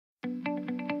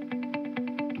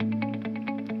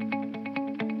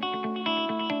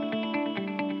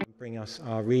us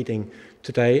our reading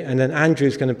today. And then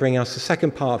Andrew's going to bring us the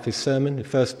second part of his sermon. The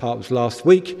first part was last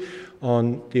week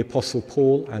on the Apostle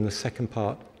Paul, and the second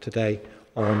part today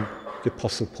on the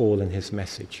Apostle Paul and his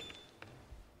message.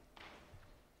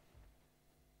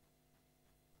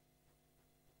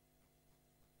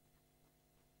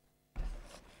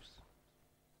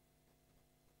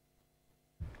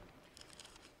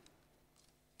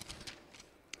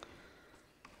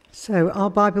 So our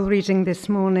Bible reading this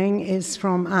morning is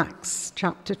from Acts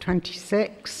chapter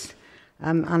 26,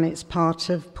 and it's part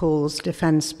of Paul's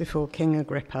defence before King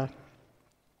Agrippa,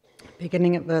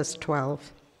 beginning at verse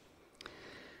 12.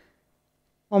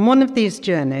 On one of these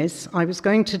journeys, I was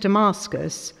going to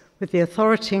Damascus with the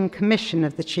authority and commission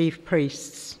of the chief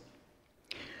priests.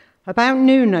 About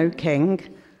noon, O king,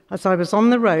 as I was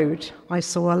on the road, I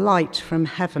saw a light from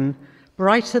heaven,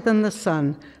 brighter than the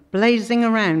sun, blazing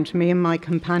around me and my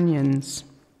companions.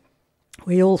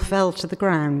 We all fell to the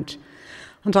ground,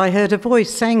 and I heard a voice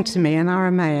saying to me in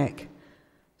Aramaic,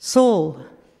 "Saul,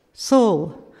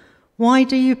 Saul, why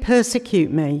do you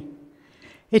persecute me?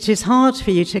 It is hard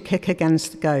for you to kick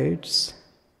against the goads."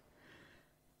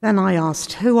 Then I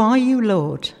asked, "Who are you,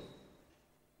 Lord?"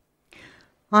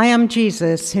 "I am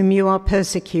Jesus, whom you are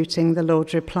persecuting," the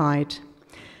Lord replied.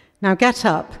 "Now get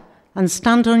up and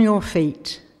stand on your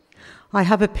feet. I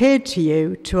have appeared to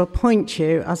you to appoint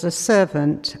you as a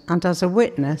servant and as a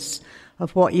witness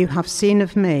of what you have seen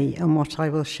of me and what I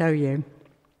will show you.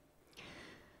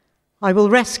 I will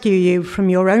rescue you from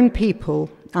your own people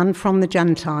and from the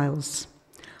Gentiles.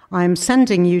 I am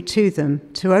sending you to them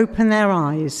to open their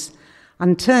eyes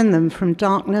and turn them from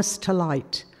darkness to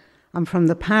light and from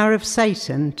the power of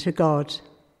Satan to God,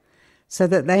 so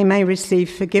that they may receive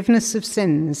forgiveness of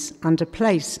sins and a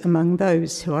place among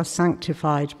those who are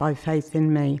sanctified by faith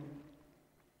in me.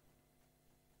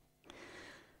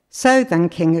 So then,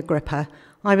 King Agrippa,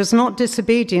 I was not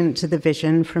disobedient to the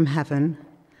vision from heaven.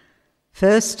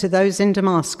 First to those in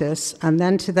Damascus, and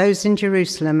then to those in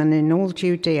Jerusalem and in all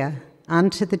Judea, and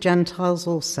to the Gentiles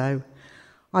also,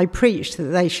 I preached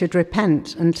that they should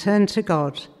repent and turn to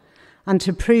God, and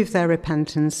to prove their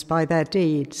repentance by their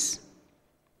deeds.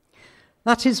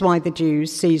 That is why the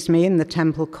Jews seized me in the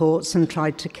temple courts and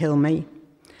tried to kill me.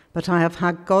 But I have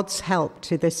had God's help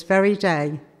to this very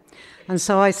day, and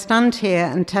so I stand here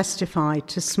and testify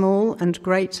to small and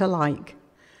great alike.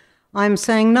 I am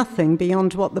saying nothing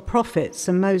beyond what the prophets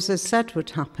and Moses said would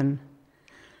happen,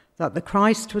 that the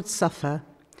Christ would suffer,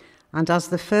 and as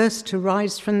the first to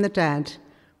rise from the dead,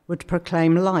 would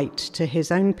proclaim light to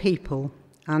his own people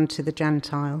and to the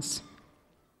Gentiles.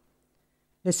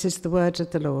 This is the word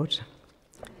of the Lord.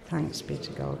 Thanks be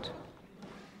to God.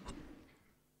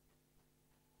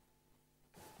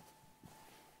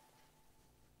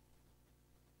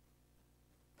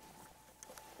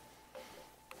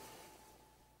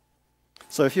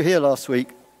 So if you're here last week,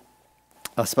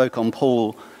 I spoke on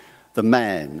Paul, the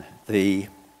man, the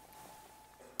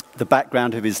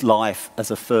background of his life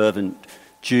as a fervent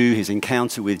Jew, his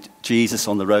encounter with Jesus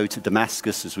on the road to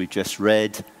Damascus, as we've just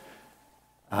read,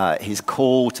 his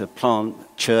call to plant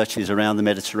churches around the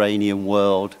Mediterranean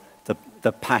world,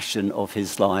 the passion of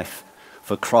his life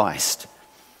for Christ.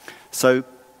 So,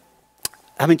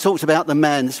 having talked about the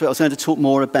man, this week I was going to talk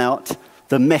more about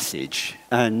the message.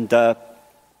 And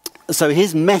so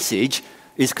his message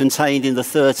is contained in the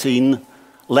 13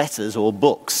 letters or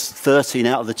books, 13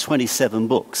 out of the 27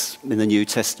 books in the New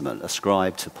Testament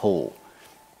ascribed to Paul.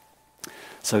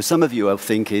 So some of you are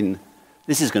thinking,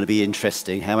 this is going to be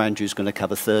interesting, how Andrew's going to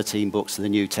cover 13 books of the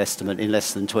New Testament in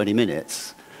less than 20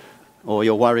 minutes. Or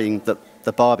you're worrying that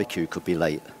the barbecue could be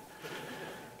late.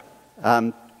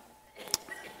 But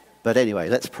anyway,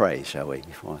 let's pray, shall we,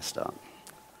 before I start.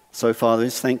 So, Father,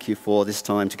 thank you for this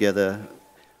time together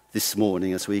this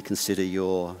morning as we consider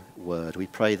your word. We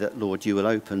pray that, Lord, you will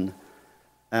open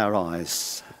our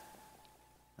eyes,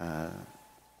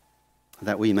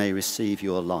 that we may receive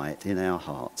your light in our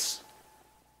hearts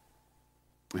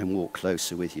and walk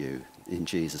closer with you. In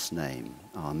Jesus' name,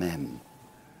 amen.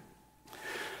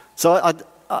 So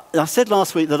I said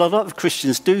last week that a lot of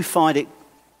Christians do find it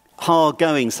hard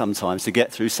going sometimes to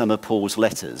get through some of Paul's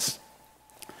letters.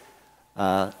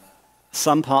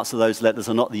 Some parts of those letters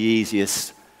are not the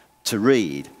easiest to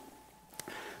read.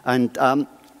 And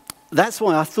that's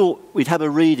why I thought we'd have a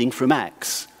reading from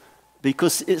Acts,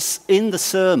 because it's in the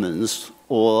sermons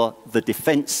or the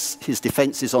defense, his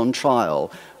defenses on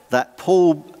trial, that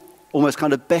Paul almost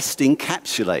kind of best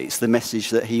encapsulates the message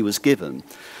that he was given.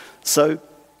 So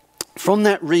from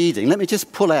that reading, let me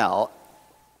just pull out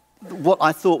what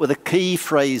I thought were the key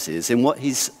phrases in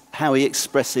how he's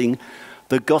expressing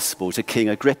the gospel to King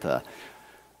Agrippa.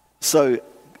 So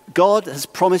God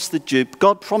promised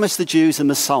the Jews a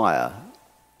Messiah,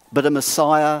 but a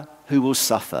Messiah who will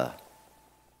suffer.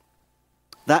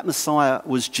 That Messiah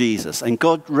was Jesus, and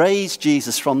God raised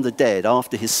Jesus from the dead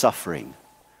after his suffering.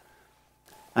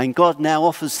 And God now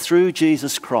offers through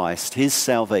Jesus Christ his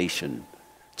salvation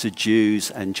to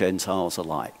Jews and Gentiles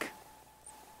alike.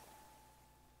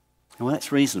 Well,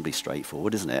 that's reasonably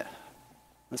straightforward, isn't it?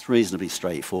 That's reasonably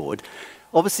straightforward.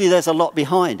 Obviously, there's a lot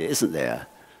behind it, isn't there?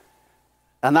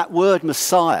 And that word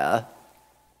Messiah,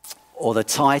 or the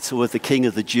title of the King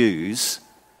of the Jews,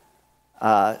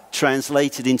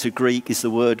 translated into Greek is the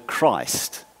word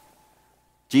Christ.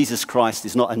 Jesus Christ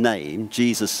is not a name.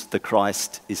 Jesus the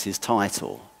Christ is his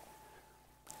title.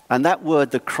 And that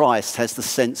word, the Christ, has the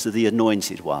sense of the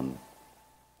anointed one.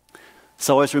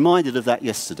 So I was reminded of that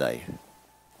yesterday.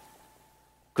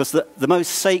 Because the most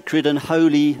sacred and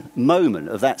holy moment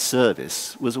of that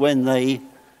service was when they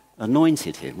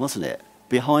anointed him, wasn't it?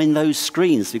 Behind those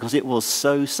screens, because it was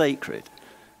so sacred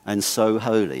and so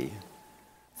holy,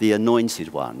 the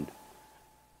anointed one.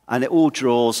 And it all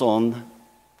draws on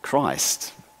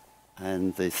Christ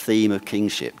and the theme of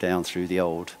kingship down through the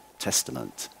Old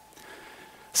Testament.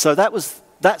 So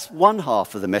that's one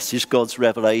half of the message, God's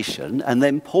revelation. And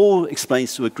then Paul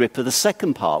explains to Agrippa the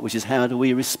second part, which is how do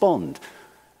we respond?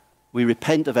 We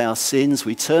repent of our sins,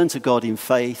 we turn to God in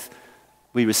faith,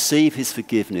 we receive his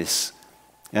forgiveness,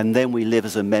 and then we live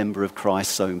as a member of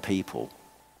Christ's own people.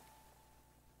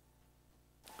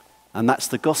 And that's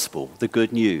the gospel, the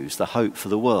good news, the hope for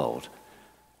the world.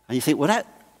 And you think, well,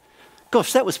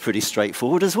 that was pretty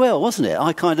straightforward as well, wasn't it?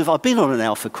 I've been on an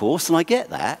Alpha course and I get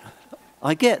that.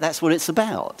 That's what it's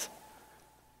about.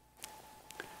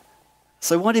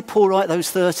 So why did Paul write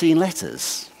those 13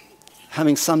 letters,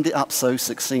 having summed it up so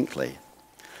succinctly?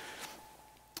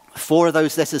 4 of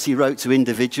those letters he wrote to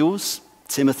individuals,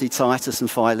 Timothy, Titus, and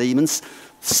Philemon.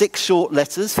 6 short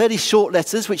letters, fairly short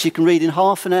letters, which you can read in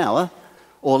half an hour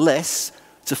or less,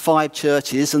 to 5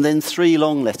 churches, and then 3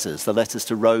 long letters, the letters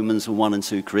to Romans and 1 and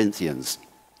 2 Corinthians.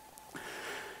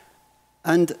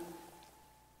 And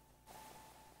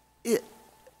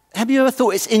have you ever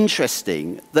thought it's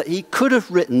interesting that he could have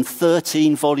written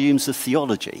 13 volumes of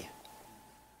theology?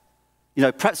 You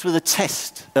know, perhaps with a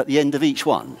test at the end of each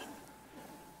one.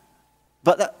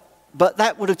 But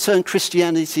that would have turned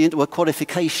Christianity into a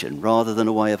qualification rather than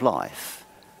a way of life.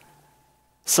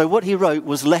 So what he wrote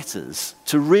was letters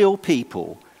to real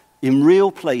people in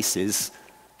real places,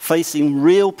 facing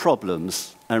real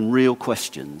problems and real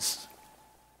questions.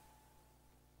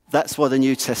 That's why the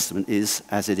New Testament is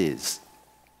as it is.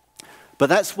 But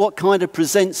that's what kind of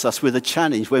presents us with a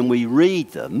challenge when we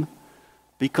read them,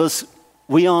 because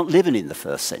we aren't living in the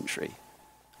first century.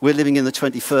 We're living in the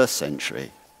 21st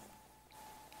century.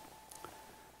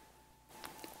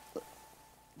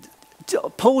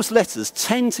 Paul's letters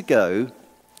tend to go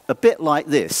a bit like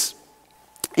this.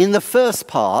 In the first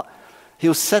part,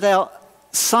 he'll set out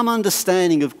some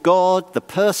understanding of God, the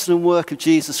person and work of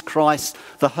Jesus Christ,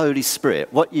 the Holy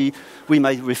Spirit, what we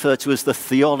may refer to as the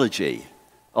theology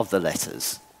of the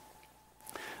letters.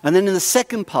 And then in the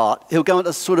second part, he'll go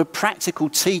into sort of practical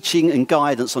teaching and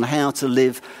guidance on how to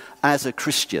live as a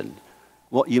Christian,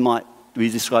 what you might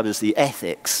describe as the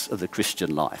ethics of the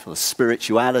Christian life, or the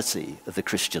spirituality of the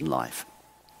Christian life.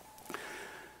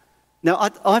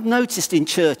 Now, I've noticed in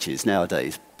churches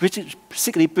nowadays,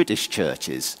 particularly British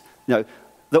churches,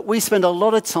 that we spend a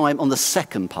lot of time on the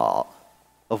second part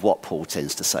of what Paul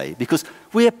tends to say, because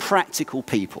we're practical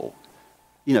people.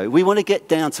 We want to get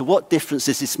down to what difference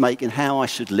does this make in how I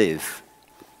should live.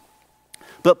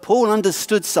 But Paul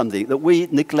understood something that we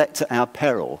neglect at our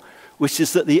peril, which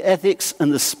is that the ethics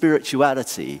and the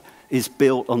spirituality is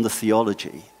built on the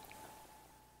theology.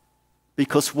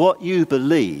 Because what you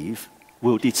believe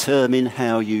will determine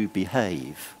how you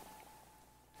behave.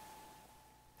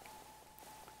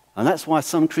 And that's why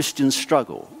some Christians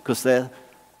struggle, because they're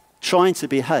trying to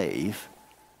behave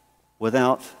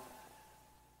without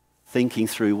thinking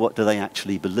through what do they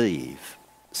actually believe.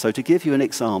 So to give you an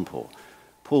example,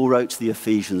 Paul wrote to the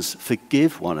Ephesians,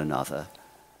 "Forgive one another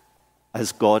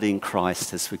as God in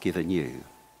Christ has forgiven you."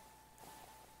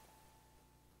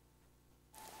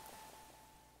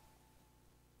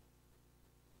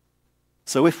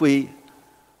 So if we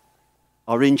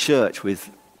are in church with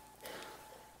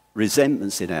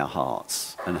resentments in our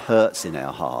hearts and hurts in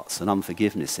our hearts and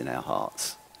unforgiveness in our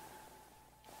hearts,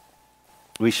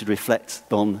 we should reflect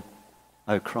on,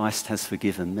 oh, Christ has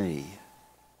forgiven me.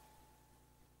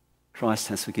 Christ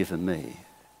has forgiven me.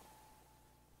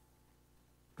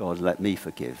 God, let me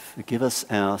forgive. Forgive us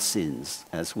our sins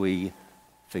as we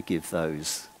forgive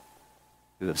those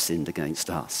who have sinned against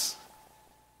us.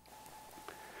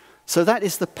 So that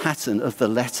is the pattern of the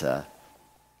letter.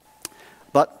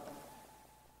 But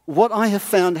what I have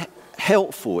found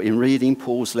helpful in reading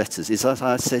Paul's letters is, as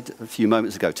I said a few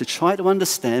moments ago, to try to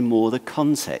understand more the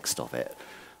context of it.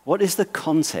 What is the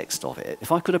context of it?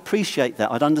 If I could appreciate that,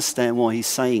 I'd understand why he's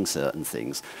saying certain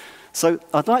things. So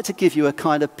I'd like to give you a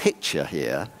kind of picture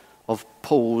here of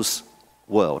Paul's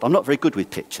world. I'm not very good with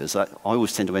pictures. I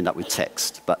always tend to end up with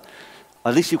text, but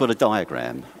at least you've got a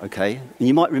diagram, okay? And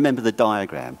you might remember the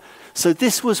diagram. So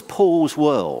this was Paul's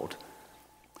world.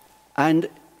 And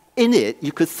in it,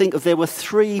 you could think of there were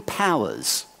three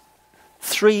powers,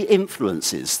 three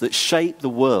influences that shaped the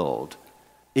world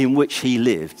in which he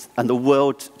lived and the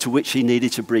world to which he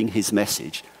needed to bring his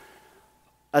message.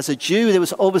 As a Jew, there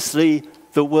was obviously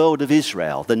the world of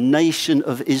Israel, the nation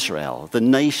of Israel, the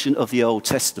nation of the Old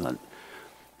Testament,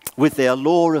 with their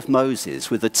law of Moses,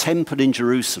 with the temple in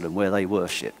Jerusalem where they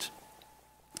worshipped.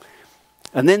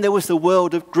 And then there was the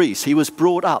world of Greece. He was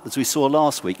brought up, as we saw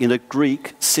last week, in a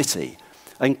Greek city.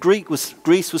 And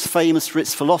Greece was famous for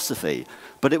its philosophy,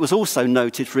 but it was also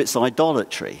noted for its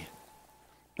idolatry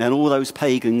and all those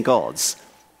pagan gods,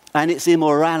 and its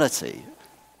immorality,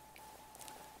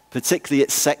 particularly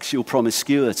its sexual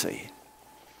promiscuity.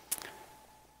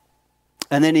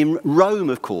 And then in Rome,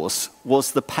 of course,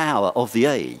 was the power of the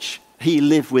age. He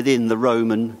lived within the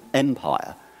Roman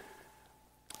Empire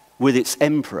with its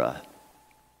emperor.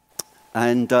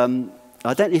 And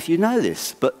I don't know if you know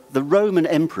this, but the Roman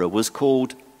emperor was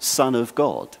called Son of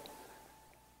God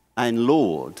and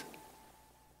Lord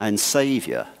and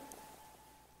Saviour.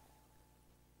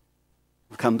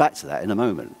 We'll come back to that in a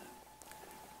moment.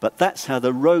 But that's how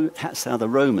the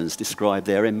Romans described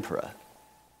their emperor.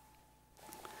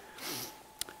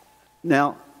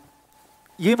 Now,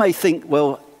 you may think,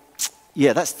 well,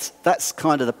 yeah, that's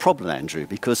kind of the problem, Andrew,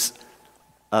 because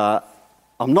I'm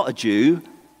not a Jew,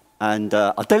 and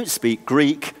I don't speak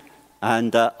Greek,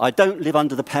 and I don't live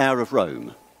under the power of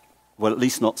Rome. Well, at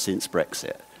least not since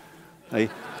Brexit.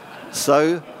 Okay?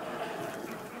 So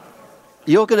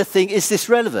you're going to think, is this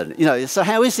relevant? So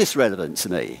how is this relevant to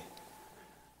me?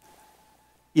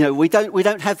 We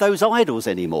don't have those idols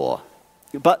anymore.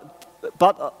 But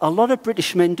a lot of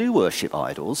British men do worship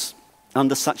idols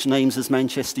under such names as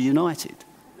Manchester United.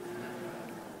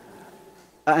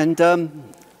 And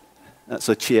that's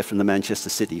a cheer from the Manchester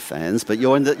City fans, but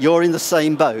you're in the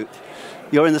same boat.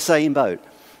 You're in the same boat.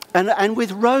 And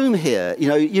with Rome here,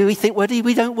 you think, well,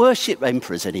 we don't worship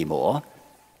emperors anymore.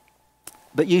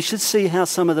 But you should see how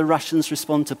some of the Russians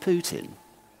respond to Putin,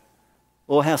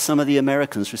 or how some of the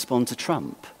Americans respond to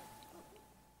Trump.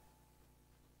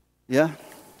 Yeah?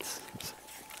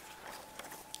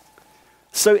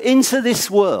 So into this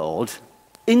world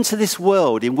in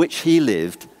which he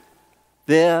lived,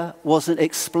 there was an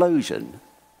explosion.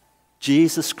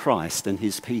 Jesus Christ and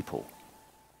his people.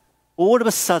 All of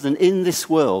a sudden, in this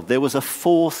world, there was a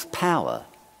fourth power,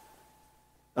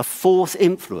 a fourth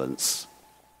influence,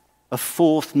 a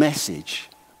fourth message.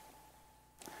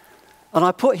 And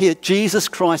I put here Jesus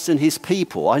Christ and his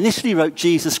people. I initially wrote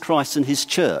Jesus Christ and his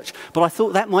church, but I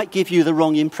thought that might give you the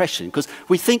wrong impression, because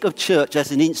we think of church as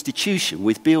an institution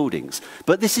with buildings.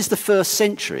 But this is the first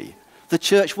century. The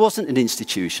church wasn't an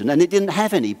institution, and it didn't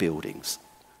have any buildings.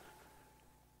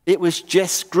 It was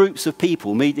just groups of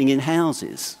people meeting in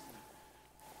houses.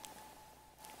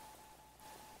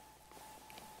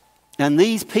 And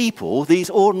these people, these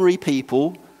ordinary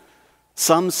people,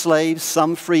 some slaves,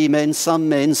 some free men, some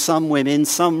women,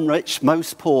 some rich,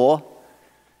 most poor,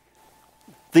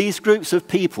 these groups of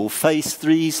people faced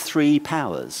these three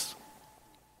powers.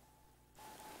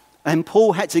 And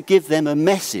Paul had to give them a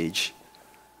message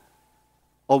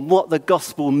on what the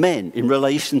gospel meant in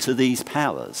relation to these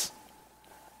powers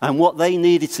and what they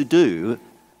needed to do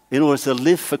in order to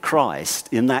live for Christ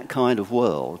in that kind of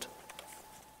world.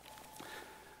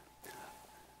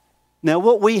 Now,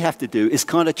 what we have to do is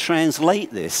kind of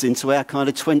translate this into our kind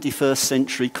of 21st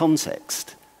century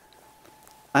context.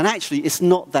 And actually, it's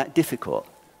not that difficult,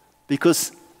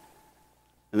 because,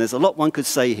 and there's a lot one could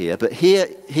say here, but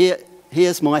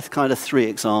here's my kind of three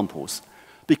examples.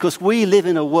 Because we live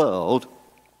in a world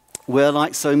where,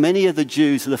 like so many of the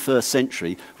Jews of the first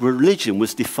century, religion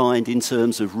was defined in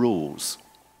terms of rules.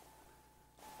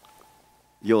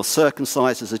 You're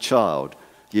circumcised as a child.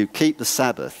 You keep the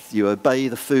Sabbath, you obey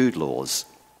the food laws,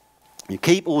 you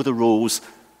keep all the rules,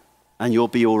 and you'll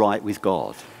be all right with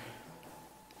God.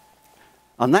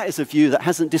 And that is a view that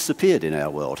hasn't disappeared in our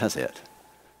world, has it?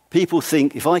 People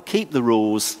think, if I keep the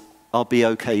rules, I'll be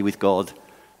okay with God,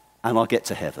 and I'll get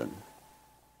to heaven.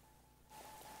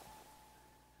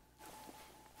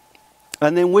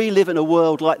 And then we live in a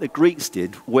world like the Greeks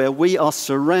did, where we are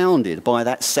surrounded by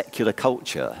that secular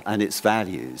culture and its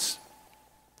values.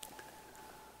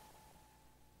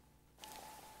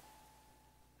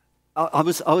 I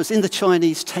was in the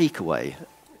Chinese takeaway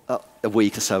a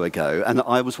week or so ago, and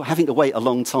I was having to wait a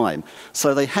long time.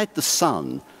 So they had the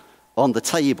Sun on the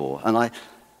table, and I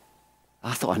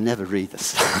thought I'd never read the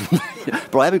Sun,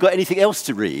 but I haven't got anything else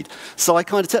to read. So I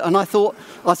thought,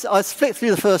 I flicked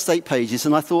through the first 8 pages,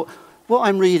 and I thought, what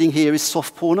I'm reading here is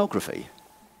soft pornography.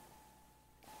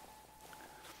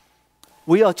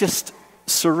 We are just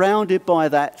surrounded by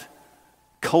that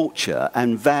culture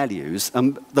and values,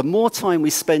 and the more time we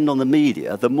spend on the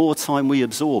media, the more time we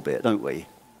absorb it, don't we?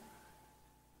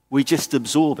 We just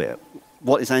absorb it,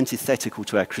 what is antithetical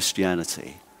to our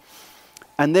Christianity.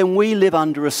 And then we live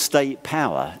under a state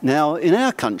power. Now, in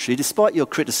our country, despite your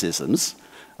criticisms,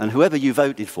 and whoever you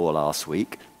voted for last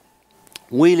week,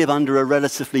 we live under a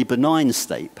relatively benign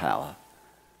state power,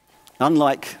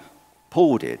 unlike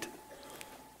Paul did.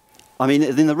 I mean,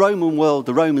 in the Roman world,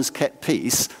 the Romans kept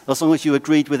peace as long as you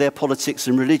agreed with their politics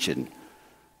and religion.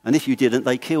 And if you didn't,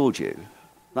 they killed you.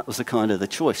 That was the kind of the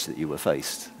choice that you were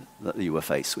faced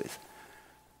with.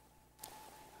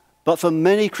 But for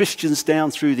many Christians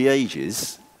down through the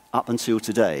ages, up until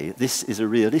today, this is a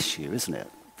real issue, isn't it?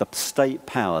 The state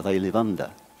power they live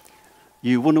under.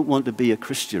 You wouldn't want to be a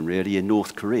Christian, really, in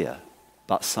North Korea,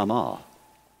 but some are.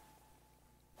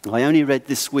 I only read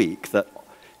this week that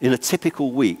in a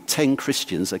typical week, 10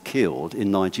 Christians are killed in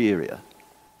Nigeria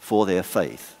for their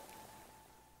faith.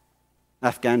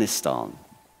 Afghanistan,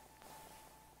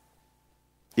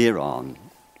 Iran.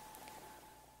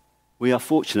 We are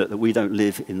fortunate that we don't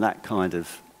live in that kind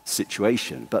of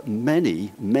situation, but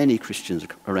many, many Christians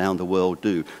around the world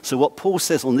do. So what Paul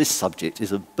says on this subject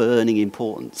is of burning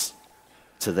importance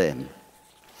to them.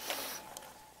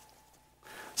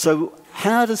 So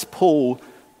how does Paul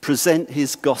present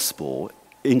his gospel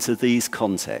into these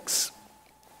contexts?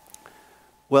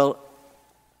 Well,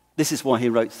 this is why he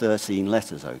wrote 13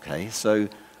 letters, okay?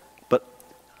 But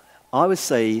I would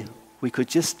say we could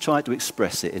just try to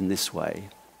express it in this way.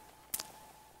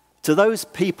 To those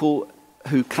people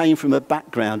who came from a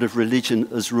background of religion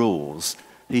as rules,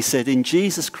 he said, in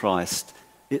Jesus Christ,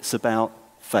 it's about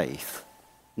faith,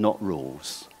 not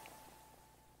rules.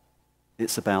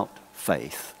 It's about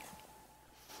faith.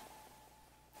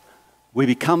 We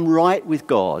become right with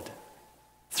God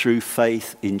through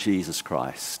faith in Jesus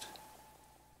Christ.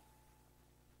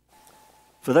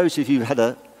 For those of you who had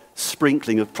a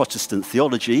sprinkling of Protestant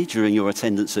theology during your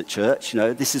attendance at church,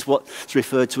 this is what's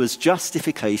referred to as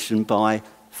justification by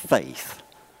faith.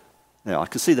 Now, I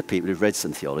can see the people who've read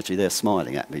some theology, they're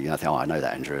smiling at me. I think, I know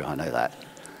that, Andrew, I know that.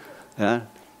 Yeah?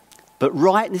 But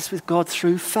rightness with God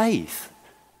through faith.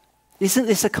 Isn't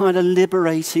this a kind of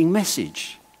liberating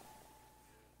message?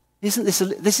 Isn't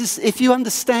this if you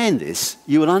understand this,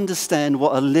 you will understand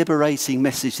what a liberating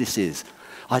message this is.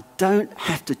 I don't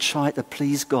have to try to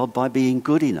please God by being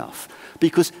good enough,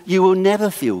 because you will never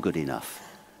feel good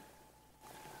enough.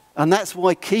 And that's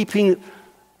why keeping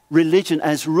religion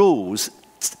as rules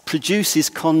produces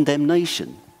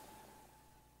condemnation,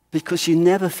 because you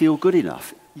never feel good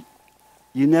enough.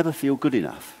 You never feel good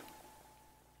enough.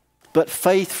 But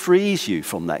faith frees you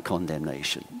from that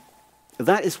condemnation.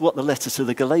 That is what the letter to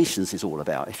the Galatians is all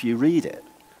about, if you read it.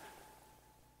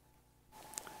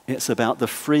 It's about the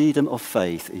freedom of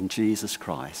faith in Jesus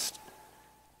Christ.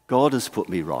 God has put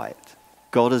me right.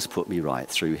 God has put me right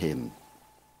through him.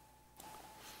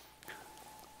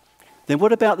 Then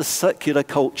what about the secular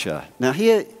culture? Now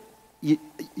here,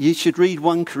 you should read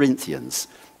 1 Corinthians.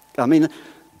 I mean,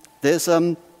 there's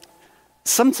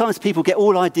sometimes people get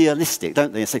all idealistic,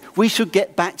 don't they, and say, we should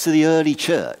get back to the early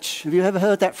church. Have you ever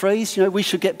heard that phrase? We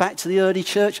should get back to the early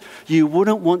church. You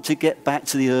wouldn't want to get back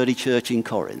to the early church in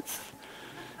Corinth,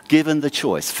 given the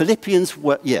choice. Philippians,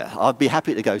 I'd be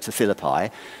happy to go to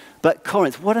Philippi, but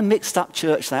Corinth, what a mixed up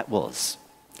church that was.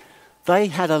 They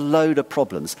had a load of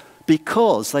problems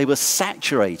because they were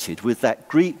saturated with that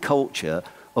Greek culture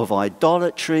of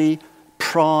idolatry,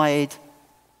 pride,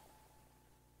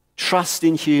 trust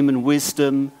in human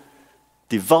wisdom,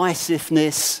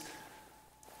 divisiveness,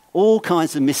 all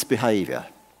kinds of misbehavior.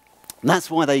 And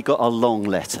that's why they got a long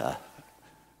letter,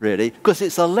 really, because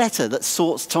it's a letter that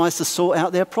tries to sort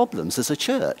out their problems as a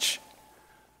church.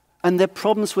 And their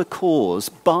problems were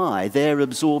caused by their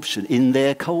absorption in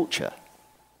their culture.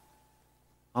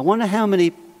 I wonder how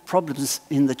many problems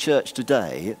in the church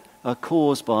today are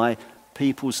caused by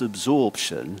people's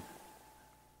absorption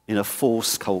in a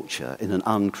false culture, in an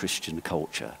unchristian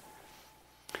culture.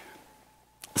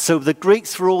 So the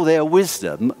Greeks, for all their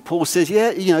wisdom, Paul says,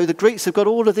 yeah, the Greeks have got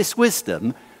all of this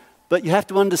wisdom, but you have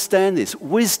to understand this.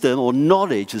 Wisdom or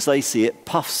knowledge, as they see it,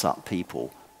 puffs up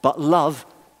people, but love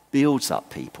builds up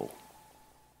people.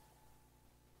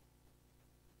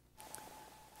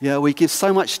 Yeah, we give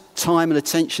so much time and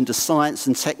attention to science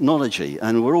and technology,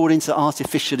 and we're all into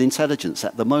artificial intelligence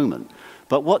at the moment.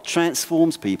 But what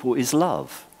transforms people is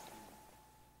love.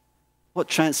 What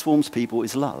transforms people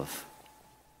is love.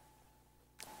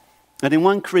 And in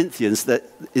 1 Corinthians, that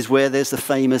is where there's the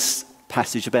famous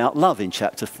passage about love in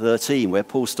chapter 13, where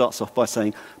Paul starts off by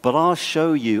saying, "But I'll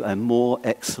show you a more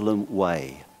excellent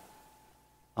way.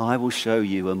 I will show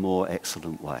you a more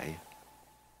excellent way.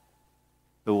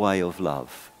 The way of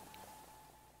love."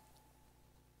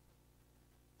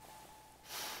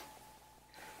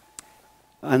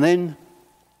 And then,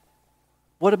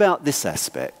 what about this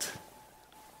aspect?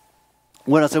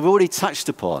 Well, as I've already touched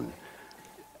upon,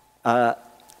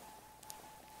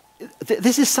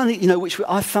 this is something, which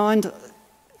I find,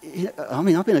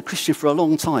 I've been a Christian for a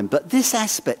long time, but this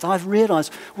aspect I've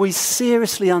realised we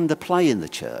seriously underplay in the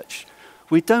church.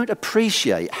 We don't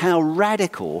appreciate how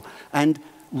radical and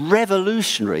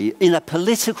revolutionary, in a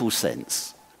political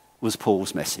sense, was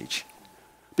Paul's message.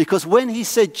 Because when he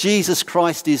said Jesus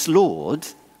Christ is Lord,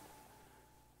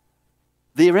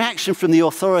 the reaction from the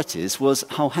authorities was,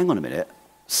 oh, hang on a minute,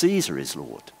 Caesar is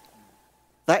Lord.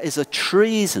 That is a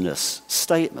treasonous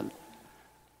statement.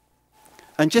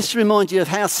 And just to remind you of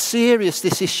how serious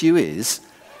this issue is,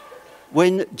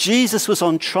 when Jesus was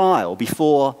on trial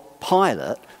before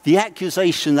Pilate, the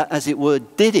accusation that, as it were,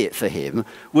 did it for him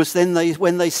was then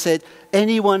when they said,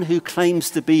 anyone who claims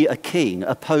to be a king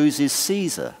opposes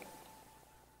Caesar.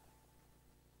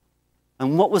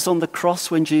 And what was on the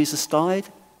cross when Jesus died?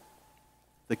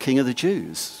 The King of the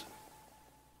Jews.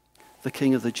 The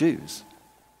King of the Jews.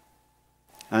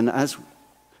 And as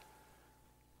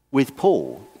with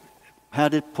Paul, how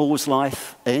did Paul's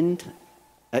life end?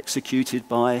 Executed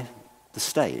by the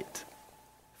state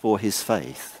for his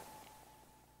faith.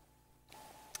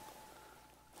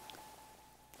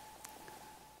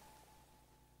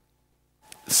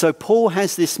 So Paul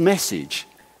has this message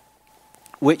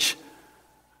which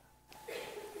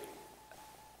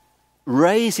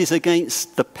raises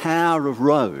against the power of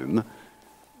Rome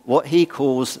what he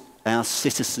calls our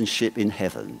citizenship in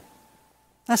heaven.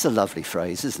 That's a lovely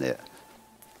phrase, isn't it?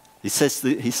 He says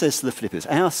to the Philippians,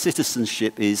 our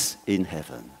citizenship is in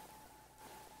heaven.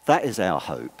 That is our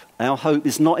hope. Our hope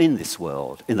is not in this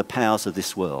world, in the powers of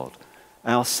this world.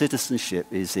 Our citizenship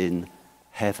is in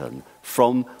heaven,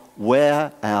 from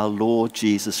where our Lord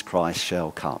Jesus Christ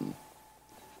shall come.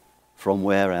 From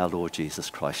where our Lord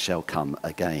Jesus Christ shall come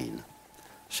again.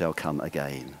 Shall come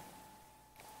again.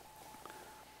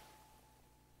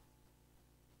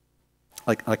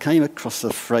 I came across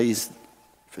a phrase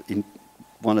in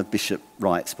one of Bishop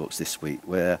Wright's books this week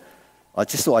where I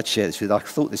just thought I'd share this with you. I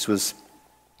thought this was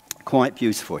quite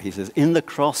beautiful. He says, in the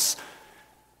cross,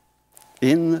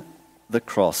 Rome's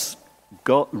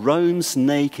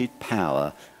naked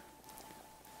power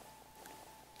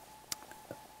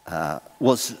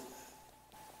was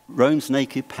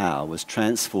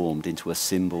transformed into a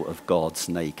symbol of God's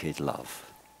naked love.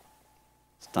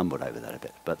 Stumbled over that a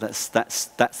bit, but that's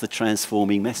the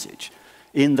transforming message.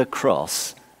 In the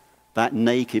cross, that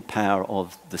naked power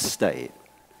of the state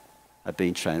had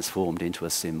been transformed into a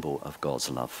symbol of God's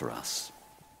love for us.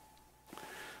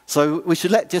 So we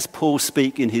should let just Paul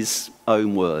speak in his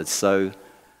own words. So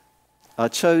I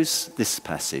chose this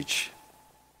passage.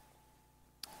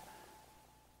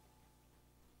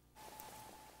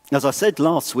 As I said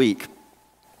last week,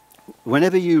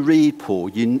 whenever you read Paul,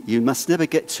 you must never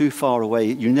get too far away.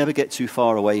 You never get too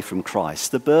far away from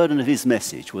Christ. The burden of his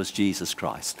message was Jesus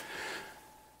Christ.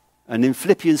 And in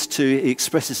Philippians 2, he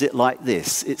expresses it like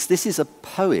this. This is a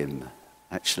poem,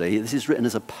 actually. This is written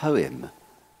as a poem.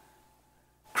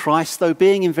 Christ, though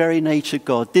being in very nature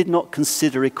God, did not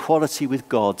consider equality with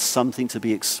God something to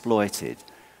be exploited,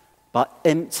 but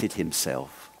emptied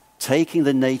himself, taking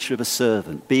the nature of a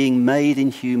servant, being made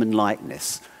in human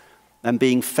likeness, and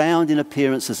being found in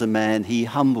appearance as a man, he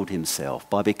humbled himself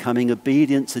by becoming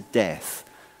obedient to death,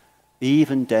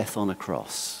 even death on a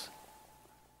cross.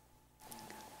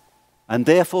 And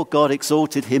therefore God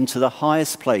exalted him to the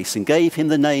highest place and gave him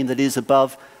the name that is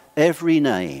above every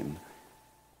name,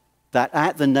 that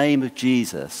at the name of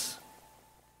Jesus,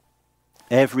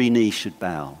 every knee should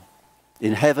bow,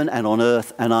 in heaven and on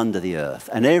earth and under the earth,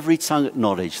 and every tongue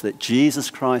acknowledge that Jesus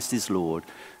Christ is Lord,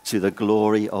 to the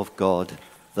glory of God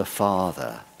the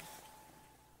Father.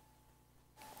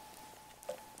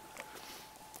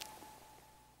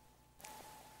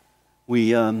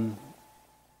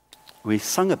 We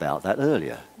sung about that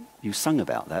earlier. You sung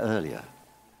about that earlier.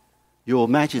 Your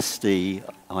Majesty,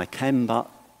 I can but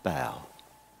bow.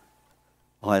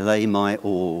 I lay my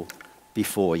all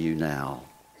before you now.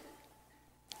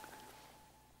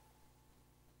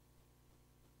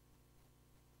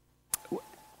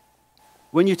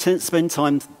 When you spend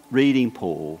time reading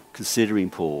Paul, considering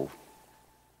Paul,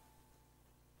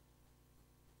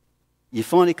 you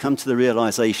finally come to the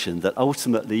realization that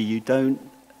ultimately you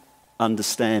don't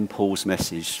understand Paul's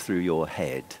message through your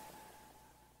head.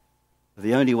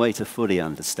 The only way to fully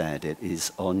understand it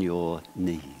is on your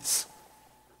knees.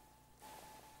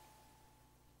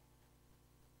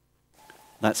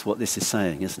 That's what this is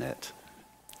saying, isn't it?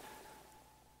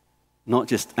 Not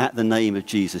just at the name of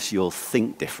Jesus you'll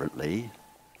think differently,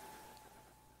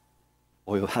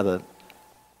 or you'll have a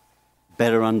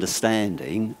better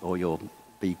understanding, or you'll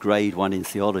be grade 1 in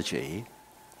theology,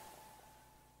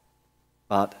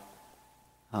 but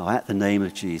at the name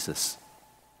of Jesus,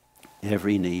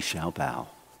 every knee shall bow.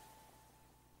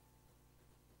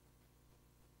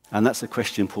 And that's the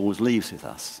question Paul leaves with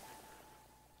us.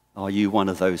 Are you one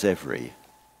of those every?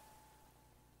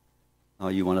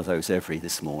 Are you one of those every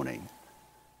this morning?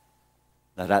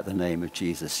 That at the name of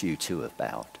Jesus you too have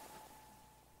bowed.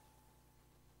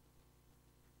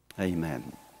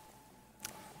 Amen.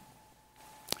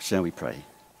 Shall we pray?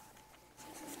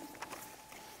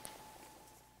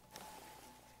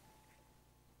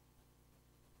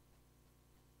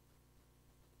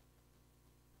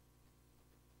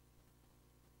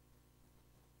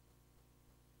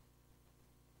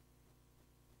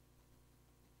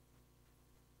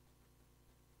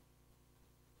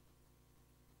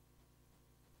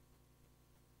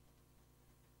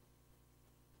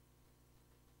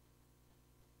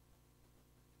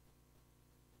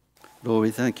 Lord,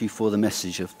 we thank you for the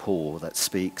message of Paul that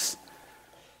speaks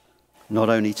not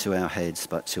only to our heads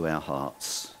but to our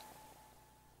hearts,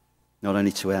 not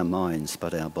only to our minds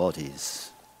but our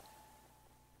bodies.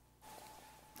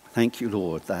 Thank you,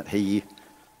 Lord, that he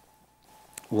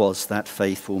was that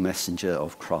faithful messenger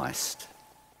of Christ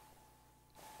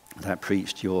that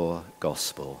preached your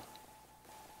gospel,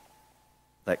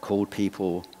 that called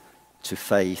people to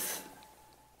faith,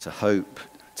 to hope,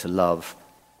 to love,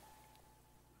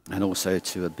 and also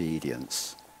to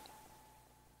obedience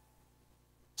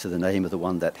to the name of the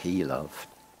one that he loved.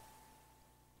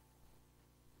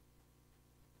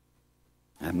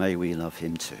 And may we love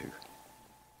him too.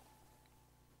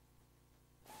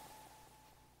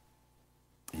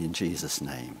 In Jesus'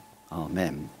 name,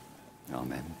 amen.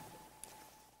 Amen.